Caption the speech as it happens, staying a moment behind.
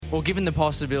Well, given the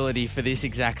possibility for this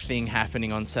exact thing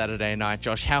happening on Saturday night,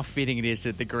 Josh, how fitting it is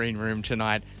that the Green Room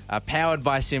tonight, powered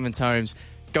by Simmons Homes,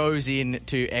 goes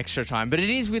into extra time. But it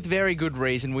is with very good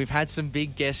reason. We've had some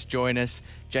big guests join us,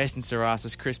 Jason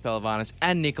Sarasis, Chris Pelavanis,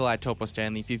 and Nikolai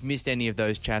Topor-Stanley. If you've missed any of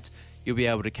those chats, you'll be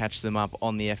able to catch them up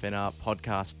on the FNR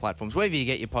podcast platforms, wherever you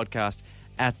get your podcast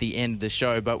at the end of the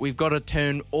show. But we've got to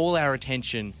turn all our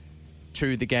attention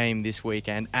to the game this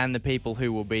weekend and the people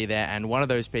who will be there. And one of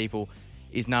those people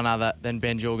is none other than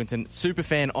Ben Jorgensen, super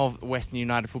fan of Western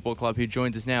United Football Club, who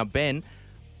joins us now. Ben,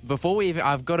 before we even,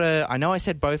 I know I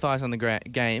said both eyes on the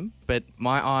game, but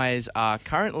my eyes are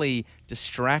currently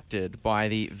distracted by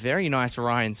the very nice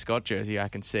Ryan Scott jersey I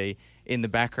can see in the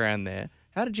background there.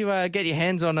 How did you get your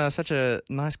hands on such a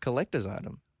nice collector's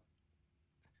item?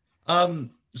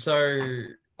 So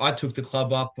I took the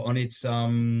club up on its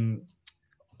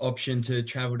option to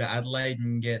travel to Adelaide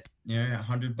and get,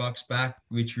 $100 back,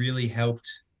 which really helped,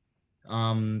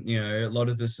 a lot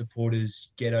of the supporters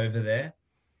get over there.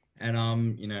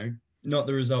 And, not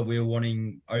the result we were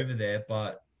wanting over there,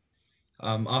 but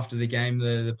after the game,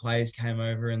 the players came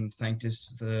over and thanked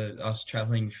us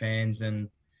traveling fans. And,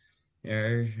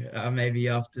 maybe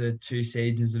after 2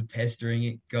 seasons of pestering,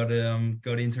 it got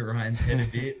into Ryan's head a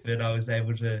bit, but I was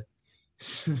able to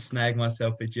snag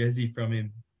myself a jersey from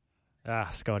him.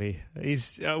 Scotty.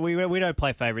 He's we don't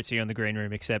play favourites here on the Green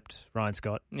Room except Ryan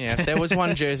Scott. Yeah, if there was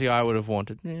one jersey I would have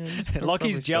wanted. Yeah,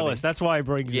 Lockie's jealous. Scotty. That's why he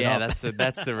brings it up. Yeah,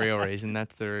 that's the real reason.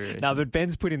 That's the real reason. No, but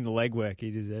Ben's put in the legwork.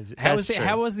 He deserves it.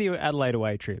 How was the Adelaide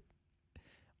away trip?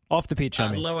 Off the pitch,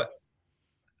 I mean.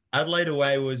 Adelaide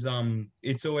away was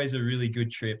it's always a really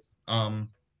good trip. I've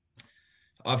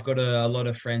got a lot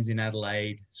of friends in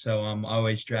Adelaide, so I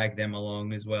always drag them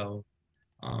along as well.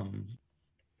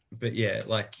 But yeah,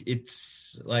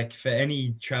 it's for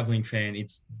any traveling fan,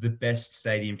 it's the best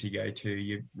stadium to go to.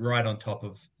 You're right on top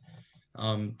of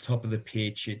the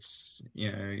pitch. It's,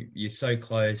 you're so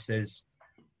close. There's,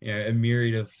 a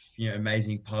myriad of,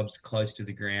 amazing pubs close to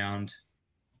the ground.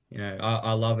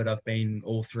 I love it. I've been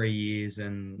all 3 years,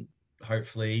 and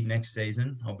hopefully next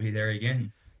season I'll be there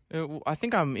again. I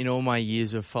think I'm in all my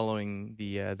years of following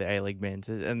the A-League men's,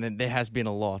 and there has been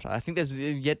a lot. I think there's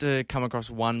yet to come across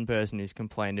one person who's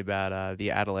complained about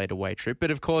the Adelaide away trip.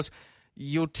 But of course,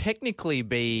 you'll technically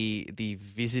be the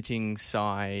visiting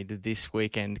side this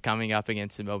weekend coming up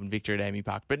against the Melbourne Victory at AAMI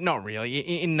Park, but not really,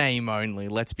 in name only,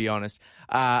 let's be honest.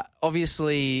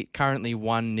 Obviously, currently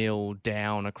 1-0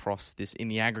 down across this in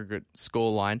the aggregate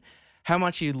scoreline. How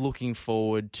much are you looking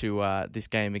forward to this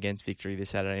game against Victory this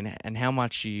Saturday, and how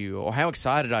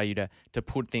excited are you to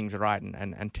put things right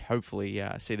and hopefully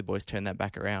see the boys turn that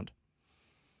back around?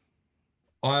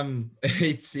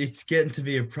 It's getting to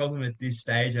be a problem at this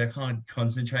stage. I can't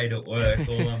concentrate at work.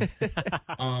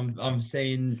 I'm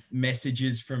seeing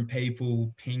messages from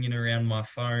people pinging around my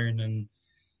phone and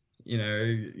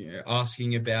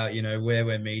asking about where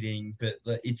we're meeting. But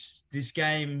it's this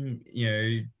game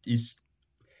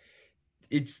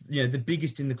it's the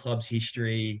biggest in the club's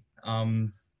history.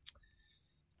 The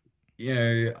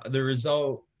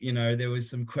result, there was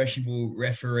some questionable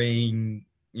refereeing,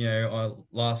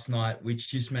 last night, which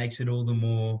just makes it all the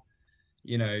more,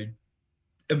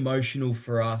 emotional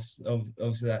for us of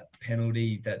that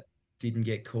penalty that didn't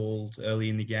get called early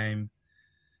in the game.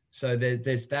 So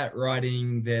there's that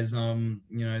writing. There's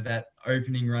that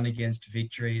opening run against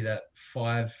Victory, that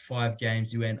five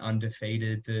games you went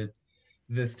undefeated.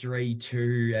 The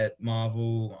 3-2 at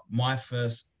Marvel. My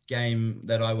first game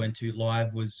that I went to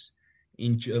live was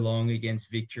in Geelong against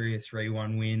Victory, a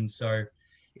 3-1 win. So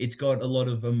it's got a lot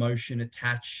of emotion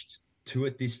attached to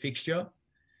it, this fixture,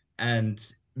 and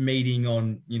meeting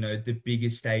on, the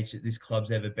biggest stage that this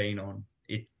club's ever been on.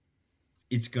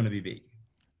 It's going to be big.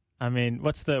 I mean,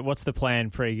 what's the plan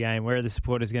pre-game? Where are the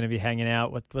supporters going to be hanging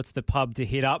out? What's the pub to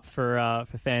hit up for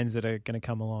fans that are going to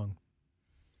come along?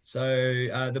 So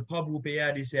the pub we'll be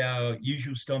at is our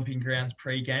usual stomping grounds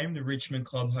pre-game, the Richmond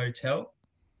Club Hotel.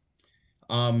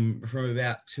 From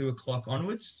about 2:00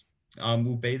 onwards,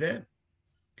 we'll be there.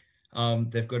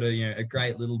 They've got a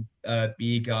great little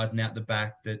beer garden out the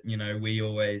back that we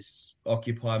always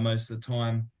occupy most of the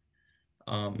time.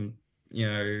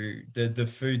 The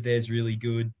food there's really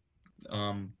good.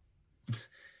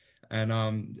 And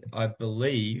I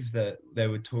believe that they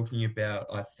were talking about,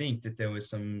 I think that there was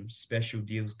some special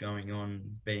deals going on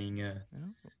being a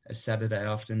Saturday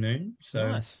afternoon. So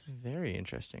nice. Very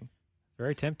interesting.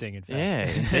 Very tempting, in fact.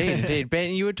 Yeah, indeed.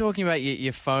 Ben, you were talking about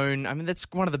your phone. I mean, that's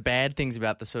one of the bad things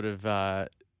about the sort of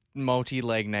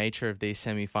multi-leg nature of these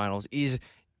semi-finals is,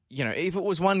 if it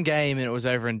was one game and it was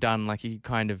over and done, like you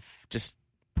kind of just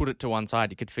put it to one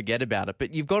side. You could forget about it.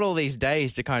 But you've got all these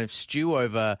days to kind of stew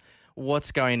over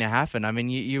what's going to happen. I mean,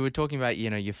 you were talking about,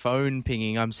 your phone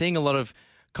pinging. I'm seeing a lot of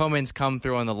comments come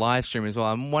through on the live stream as well.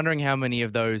 I'm wondering how many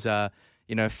of those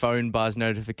phone buzz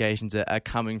notifications are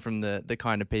coming from the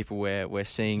kind of people we're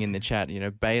seeing in the chat.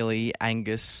 Bailey,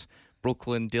 Angus,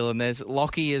 Brooklyn, Dylan. There's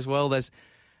Lockie as well. There's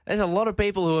a lot of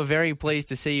people who are very pleased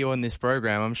to see you on this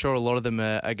program. I'm sure a lot of them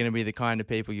are going to be the kind of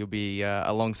people you'll be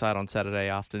alongside on Saturday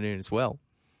afternoon as well.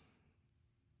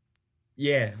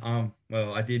 Yeah.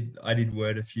 Well, I did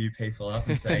word a few people up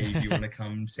and say, if you want to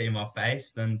come see my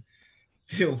face, then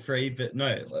feel free. But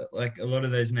no, like a lot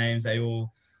of those names, they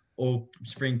all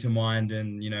spring to mind,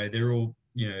 and they're all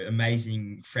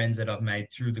amazing friends that I've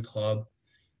made through the club,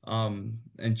 and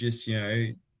just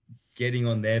getting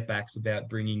on their backs about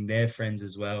bringing their friends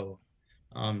as well,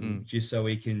 just so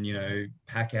we can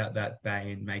pack out that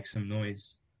bay and make some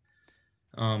noise.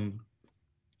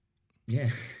 Yeah.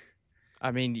 I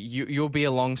mean, you'll be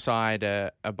alongside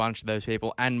a bunch of those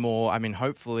people and more. I mean,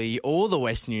 hopefully all the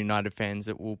Western United fans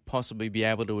that will possibly be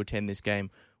able to attend this game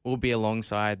will be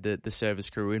alongside the service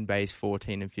crew in bays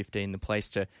 14 and 15, the place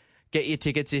to get your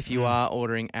tickets if you are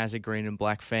ordering as a green and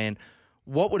black fan.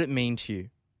 What would it mean to you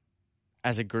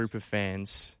as a group of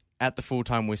fans at the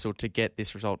full-time whistle to get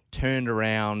this result turned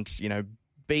around,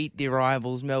 beat the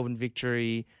rivals, Melbourne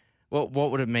Victory? What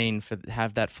would it mean for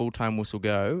have that full-time whistle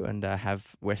go and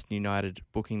have Western United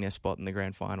booking their spot in the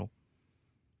grand final?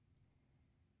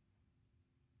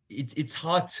 It's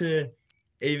hard to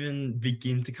even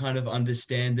begin to kind of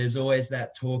understand. There's always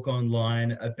that talk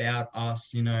online about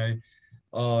us,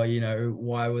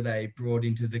 why were they brought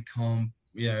into the comp,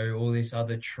 all this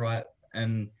other tripe.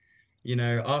 And,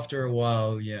 after a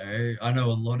while, I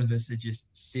know a lot of us are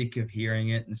just sick of hearing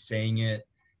it and seeing it.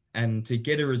 And to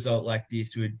get a result like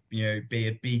this would, be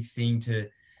a big thing to,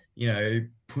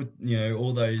 put,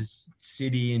 all those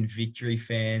City and Victory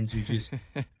fans who just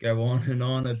go on and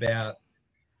on about,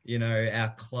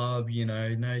 our club,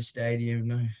 no stadium,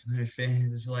 no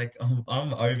fans. It's like,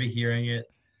 I'm overhearing it.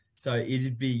 So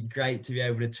it'd be great to be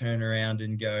able to turn around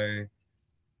and go,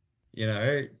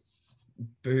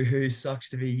 boo-hoo, sucks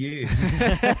to be you.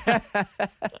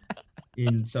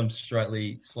 In some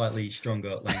slightly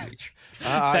stronger language.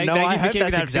 I hope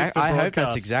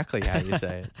that's exactly how you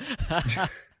say it.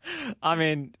 I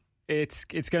mean, it's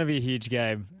going to be a huge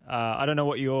game. I don't know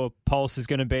what your pulse is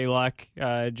going to be like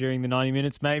during the 90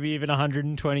 minutes, maybe even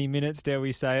 120 minutes, dare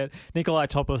we say it. Nikolai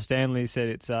Topor-Stanley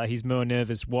said he's more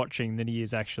nervous watching than he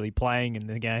is actually playing in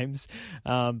the games.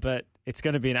 But it's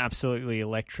going to be an absolutely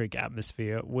electric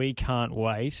atmosphere. We can't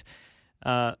wait.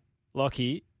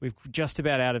 Lockie, we're just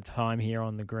about out of time here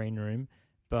on the Green Room,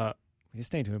 but we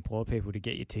just need to implore people to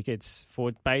get your tickets.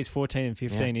 For bays 14 and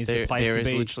 15 is the place to be.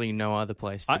 There is literally no other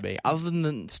place to be, other than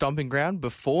the stomping ground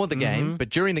before the game, but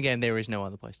during the game there is no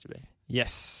other place to be.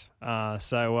 Yes.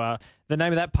 So the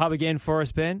name of that pub again for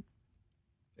us, Ben?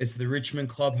 It's the Richmond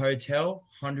Club Hotel,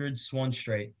 100 Swan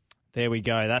Street. There we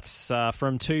go. That's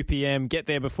from 2 p.m. Get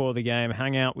there before the game.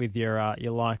 Hang out with your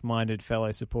like-minded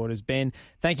fellow supporters. Ben,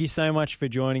 thank you so much for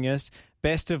joining us.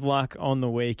 Best of luck on the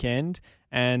weekend.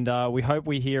 And we hope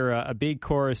we hear a big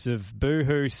chorus of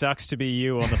boo-hoo, sucks to be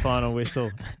you on the final whistle.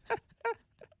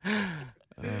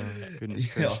 Goodness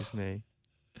gracious me.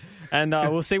 And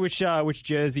we'll see which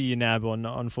jersey you nab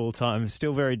on full-time.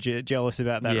 Still very jealous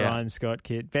about that Ryan Scott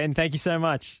kit. Ben, thank you so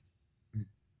much.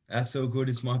 That's all good.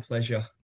 It's my pleasure.